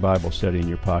having Bible study in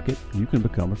your pocket, you can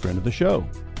become a friend of the show.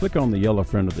 Click on the yellow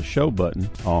Friend of the Show button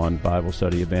on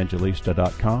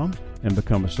BibleStudyEvangelista.com and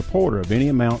become a supporter of any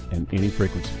amount and any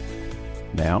frequency.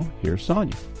 Now, here's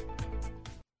Sonja.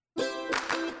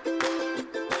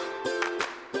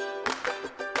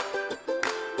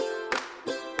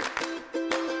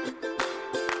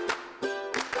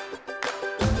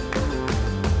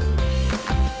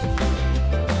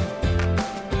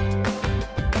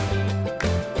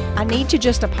 I need to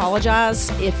just apologize.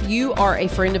 If you are a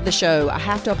friend of the show, I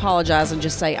have to apologize and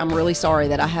just say I'm really sorry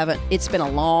that I haven't. It's been a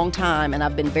long time, and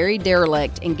I've been very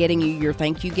derelict in getting you your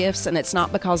thank you gifts, and it's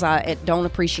not because I don't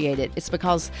appreciate it. It's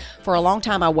because for a long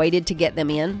time I waited to get them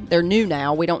in. They're new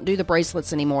now. We don't do the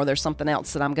bracelets anymore. There's something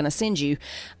else that I'm going to send you.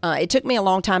 It took me a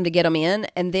long time to get them in,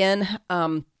 and then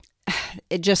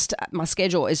my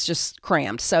schedule is just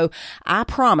crammed. So I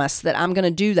promise that I'm going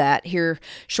to do that here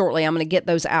shortly. I'm going to get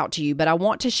those out to you, but I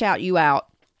want to shout you out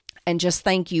and just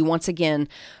thank you once again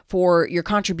for your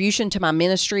contribution to my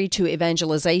ministry, to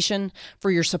evangelization,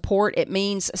 for your support. It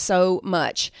means so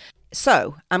much.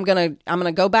 So I'm gonna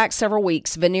go back several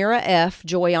weeks. Venera F,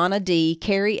 Joyanna D,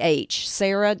 Carrie H,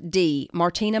 Sarah D,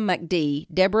 Martina McD,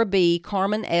 Deborah B,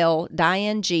 Carmen L,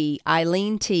 Diane G,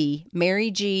 Eileen T, Mary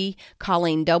G,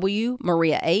 Colleen W,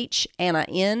 Maria H, Anna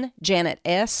N, Janet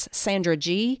S, Sandra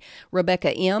G,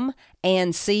 Rebecca M,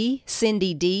 Ann C,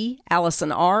 Cindy D,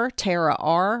 Allison R, Tara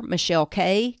R, Michelle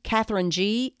K, Catherine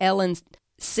G, Ellen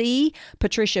C,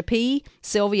 Patricia P,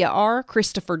 Sylvia R,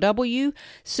 Christopher W,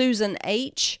 Susan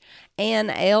H,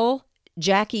 Ann L,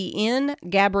 Jackie N,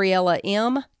 Gabriella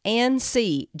M, Ann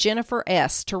C, Jennifer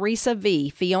S, Teresa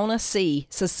V, Fiona C,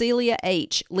 Cecilia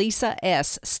H, Lisa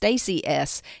S, Stacy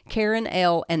S, Karen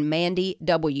L, and Mandy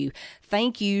W.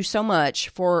 Thank you so much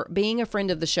for being a friend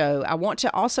of the show. I want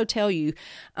to also tell you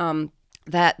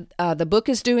that the book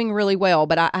is doing really well,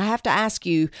 but I have to ask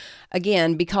you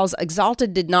again, because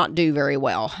Exalted did not do very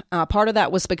well. Part of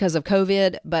that was because of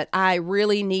COVID, but I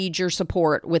really need your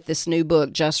support with this new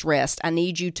book, Just Rest. I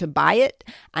need you to buy it.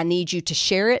 I need you to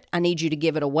share it. I need you to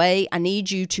give it away. I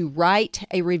need you to write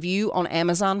a review on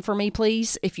Amazon for me,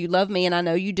 please. If you love me, and I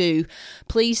know you do,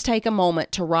 please take a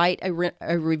moment to write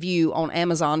a review on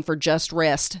Amazon for Just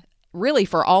Rest. Really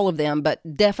for all of them,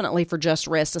 but definitely for Just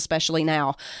Rest, especially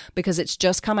now, because it's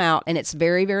just come out, and it's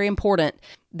very, very important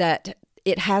that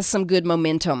it has some good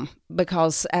momentum,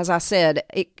 because as I said,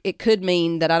 it could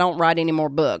mean that I don't write any more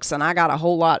books, and I got a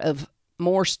whole lot of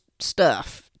more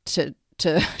stuff to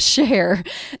share.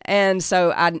 And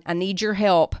so I need your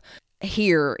help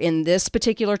here in this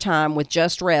particular time with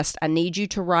Just Rest. I need you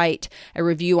to write a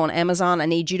review on Amazon. I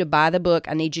need you to buy the book.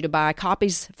 I need you to buy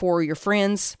copies for your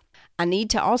friends. I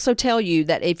need to also tell you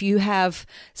that if you have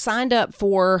signed up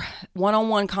for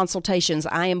one-on-one consultations,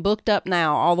 I am booked up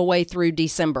now all the way through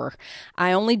December.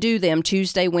 I only do them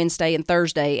Tuesday, Wednesday, and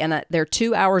Thursday, and they're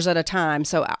 2 hours at a time.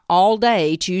 So all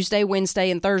day, Tuesday,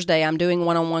 Wednesday, and Thursday, I'm doing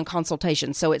one-on-one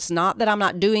consultations. So it's not that I'm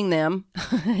not doing them.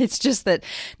 It's just that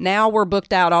now we're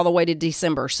booked out all the way to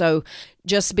December. So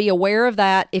just be aware of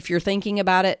that if you're thinking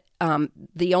about it.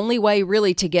 The only way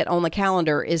really to get on the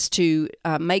calendar is to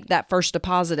make that first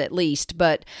deposit at least.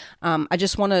 But I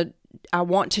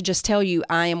want to just tell you,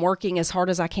 I am working as hard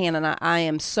as I can, and I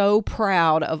am so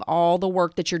proud of all the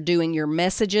work that you're doing, your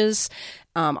messages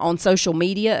on social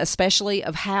media, especially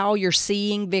of how you're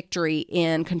seeing victory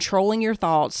in controlling your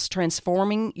thoughts,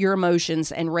 transforming your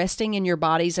emotions, and resting in your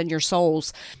bodies and your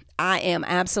souls. I am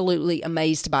absolutely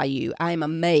amazed by you. I am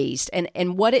amazed.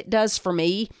 And what it does for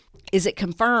me is it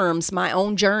confirms my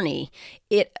own journey.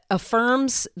 It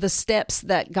affirms the steps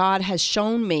that God has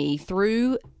shown me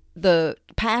through the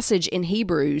passage in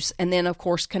Hebrews, and then, of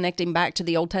course, connecting back to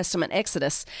the Old Testament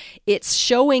Exodus. It's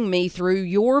showing me through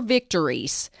your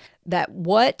victories that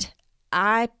what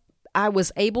I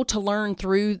was able to learn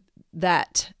through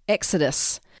that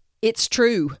Exodus, it's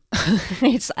true.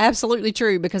 It's absolutely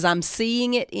true, because I'm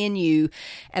seeing it in you,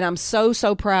 and I'm so,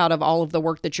 so proud of all of the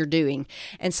work that you're doing.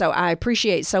 And so I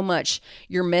appreciate so much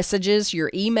your messages, your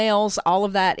emails, all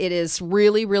of that. It is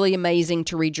really, really amazing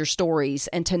to read your stories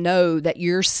and to know that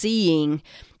you're seeing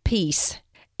peace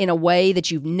in a way that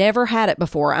you've never had it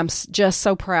before. I'm just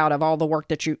so proud of all the work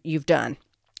that you've done.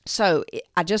 So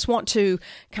I just want to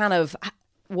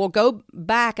we'll go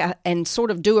back and sort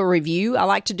of do a review. I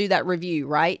like to do that review,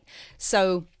 right?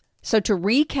 So to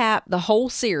recap the whole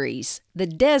series, the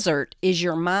desert is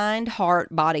your mind, heart,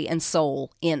 body, and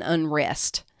soul in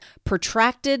unrest.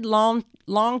 Protracted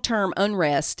long-term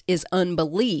unrest is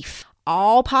unbelief.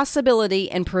 All possibility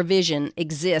and provision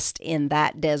exist in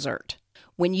that desert.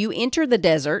 When you enter the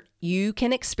desert, you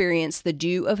can experience the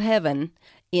dew of heaven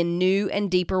in new and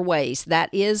deeper ways.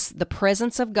 That is the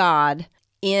presence of God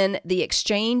in the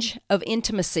exchange of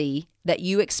intimacy that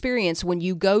you experience when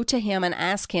you go to Him and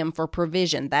ask Him for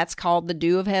provision. That's called the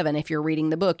dew of heaven. If you're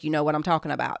reading the book, you know what I'm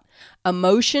talking about.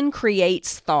 Emotion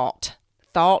creates thought.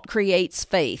 Thought creates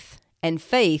faith. And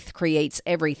faith creates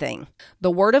everything.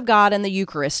 The Word of God and the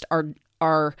Eucharist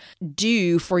are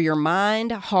due for your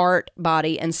mind, heart,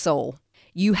 body, and soul.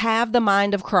 You have the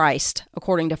mind of Christ,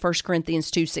 according to 1 Corinthians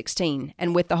 2:16.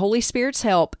 And with the Holy Spirit's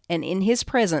help and in His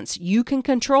presence, you can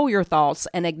control your thoughts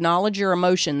and acknowledge your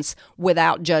emotions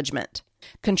without judgment.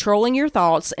 Controlling your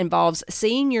thoughts involves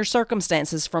seeing your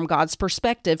circumstances from God's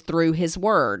perspective through His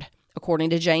Word. According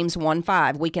to James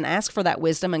 1:5, we can ask for that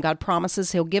wisdom, and God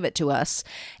promises He'll give it to us.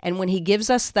 And when He gives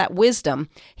us that wisdom,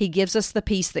 He gives us the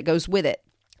peace that goes with it.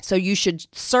 So you should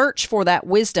search for that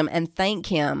wisdom and thank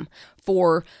Him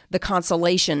for the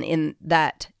consolation in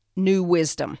that new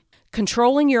wisdom.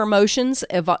 Controlling your emotions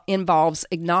involves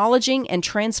acknowledging and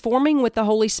transforming with the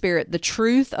Holy Spirit the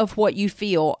truth of what you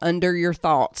feel under your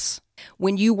thoughts.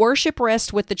 When you worship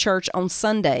rest with the church on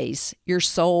Sundays, your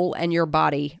soul and your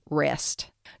body rest.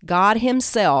 God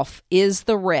Himself is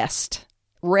the rest.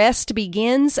 Rest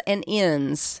begins and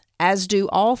ends, as do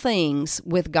all things,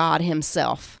 with God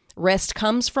Himself. Rest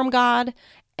comes from God,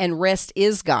 and rest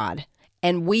is God,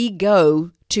 and we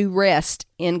go to rest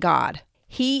in God.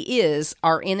 He is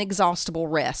our inexhaustible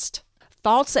rest.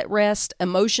 Thoughts at rest,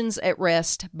 emotions at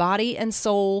rest, body and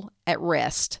soul at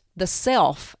rest. The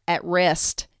self at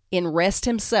rest in rest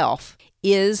Himself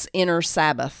is inner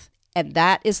Sabbath, and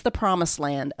that is the promised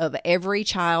land of every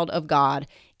child of God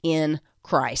in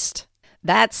Christ.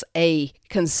 That's a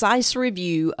concise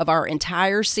review of our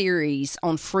entire series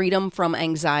on freedom from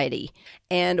anxiety.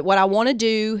 And what I want to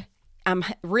do, I'm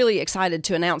really excited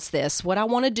to announce this. What I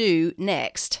want to do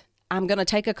next, I'm going to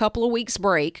take a couple of weeks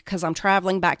break because I'm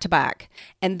traveling back to back.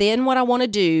 And then what I want to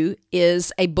do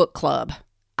is a book club.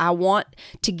 I want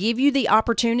to give you the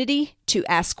opportunity to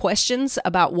ask questions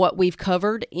about what we've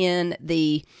covered in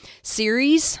the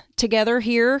series together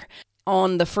here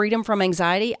on the Freedom from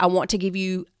Anxiety. I want to give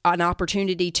you an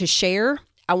opportunity to share.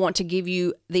 I want to give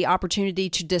you the opportunity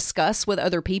to discuss with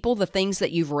other people the things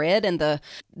that you've read and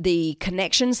the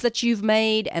connections that you've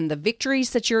made and the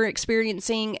victories that you're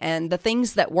experiencing and the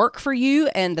things that work for you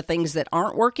and the things that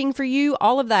aren't working for you.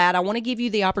 All of that, I want to give you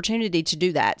the opportunity to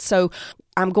do that. So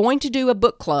I'm going to do a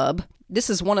book club. This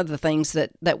is one of the things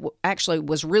that actually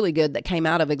was really good that came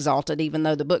out of Exalted, even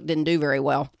though the book didn't do very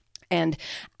well. And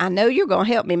I know you're going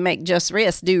to help me make Just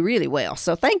Rest do really well.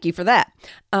 So thank you for that.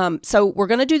 So we're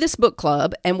going to do this book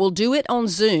club, and we'll do it on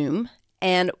Zoom.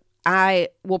 And I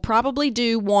will probably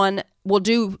we'll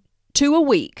do 2 a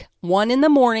week. 1 in the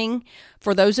morning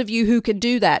for those of you who could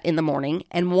do that in the morning,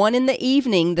 and 1 in the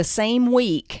evening the same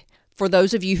week for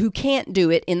those of you who can't do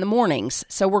it in the mornings.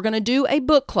 So we're going to do a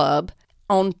book club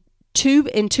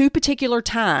in two particular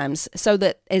times so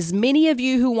that as many of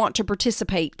you who want to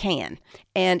participate can.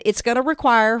 And it's going to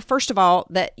require, first of all,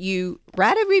 that you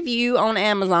write a review on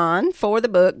Amazon for the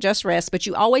book, Just Rest, but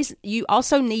you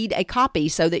also need a copy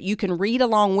so that you can read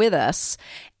along with us.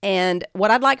 And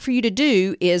what I'd like for you to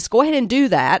do is go ahead and do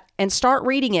that and start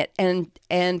reading it.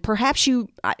 And perhaps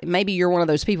maybe you're one of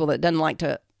those people that doesn't like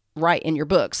to write in your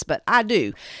books, but I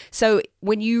do. So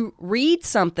when you read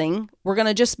something, we're going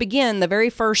to just begin. The very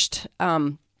first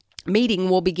meeting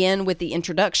will begin with the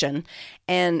introduction,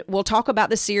 and we'll talk about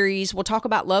the series. We'll talk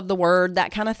about Love the Word,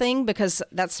 that kind of thing, because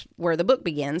that's where the book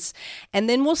begins. And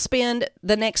then we'll spend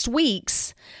the next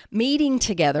weeks meeting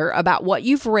together about what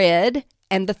you've read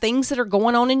and the things that are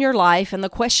going on in your life and the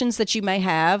questions that you may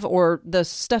have or the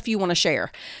stuff you want to share.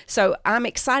 So I'm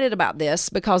excited about this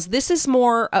because this is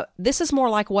more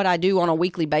like what I do on a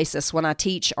weekly basis when I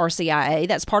teach RCIA.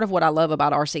 That's part of what I love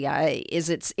about RCIA is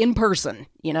it's in person,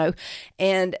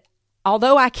 and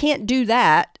although I can't do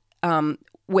that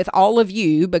with all of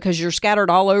you because you're scattered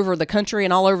all over the country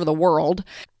and all over the world,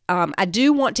 I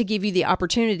do want to give you the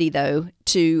opportunity, though,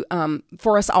 to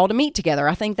for us all to meet together.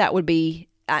 I think that would be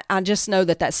I just know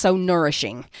that that's so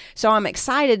nourishing. So I'm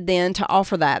excited then to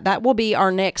offer that. That will be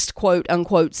our next quote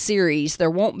unquote series.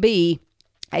 There won't be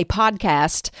a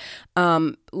podcast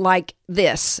like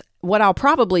this. What I'll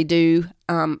probably do,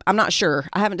 I'm not sure.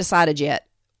 I haven't decided yet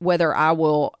whether I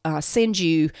will send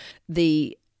you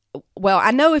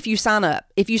I know if you sign up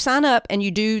and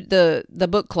you do the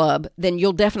book club, then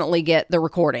you'll definitely get the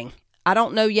recording. I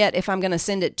don't know yet if I'm going to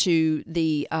send it to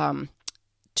the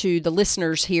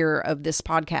listeners here of this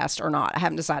podcast or not. I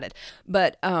haven't decided.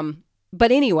 But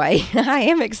anyway, I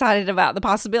am excited about the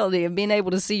possibility of being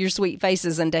able to see your sweet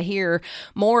faces and to hear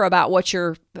more about what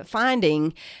you're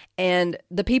finding and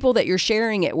the people that you're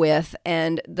sharing it with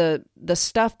and the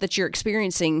stuff that you're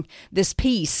experiencing, this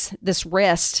peace, this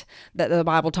rest that the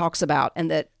Bible talks about,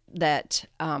 and that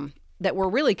we're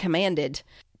really commanded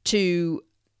to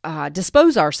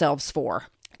dispose ourselves for.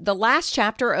 The last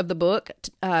chapter of the book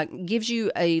gives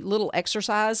you a little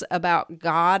exercise about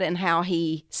God and how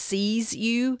He sees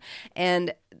you,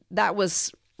 and that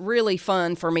was really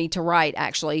fun for me to write,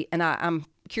 actually, and I'm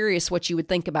curious what you would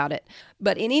think about it.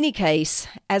 But in any case,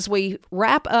 as we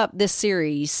wrap up this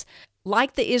series,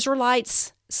 like the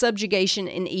Israelites' subjugation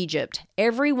in Egypt,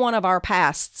 every one of our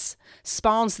pasts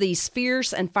spawns these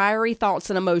fierce and fiery thoughts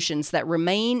and emotions that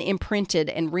remain imprinted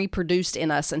and reproduced in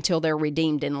us until they're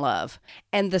redeemed in love.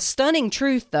 And the stunning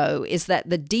truth, though, is that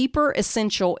the deeper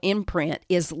essential imprint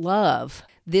is love.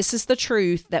 This is the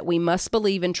truth that we must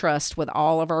believe and trust with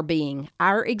all of our being.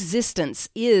 Our existence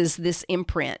is this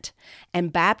imprint,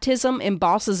 and baptism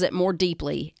embosses it more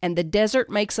deeply, and the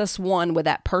desert makes us one with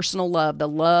that personal love, the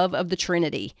love of the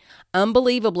Trinity.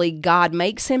 Unbelievably, God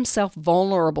makes Himself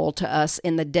vulnerable to us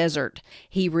in the desert.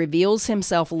 He reveals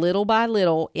Himself little by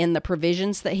little in the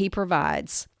provisions that He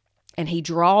provides. And He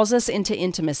draws us into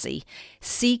intimacy,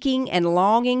 seeking and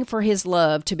longing for His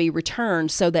love to be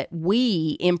returned so that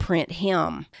we imprint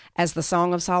Him. As the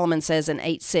Song of Solomon says in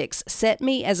 8:6, "Set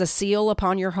me as a seal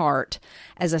upon your heart,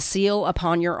 as a seal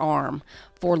upon your arm,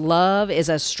 for love is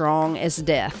as strong as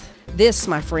death." This,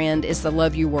 my friend, is the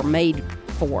love you were made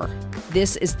for.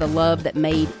 This is the love that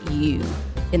made you.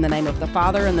 In the name of the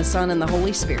Father, and the Son, and the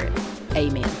Holy Spirit.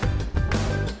 Amen.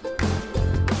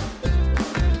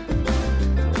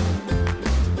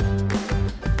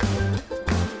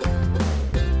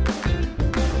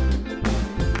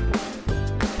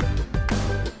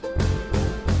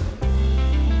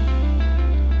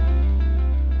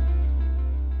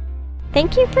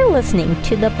 Thank you for listening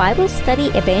to the Bible Study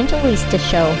Evangelista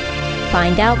Show.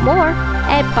 Find out more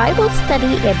at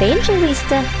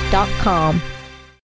BibleStudyEvangelista.com.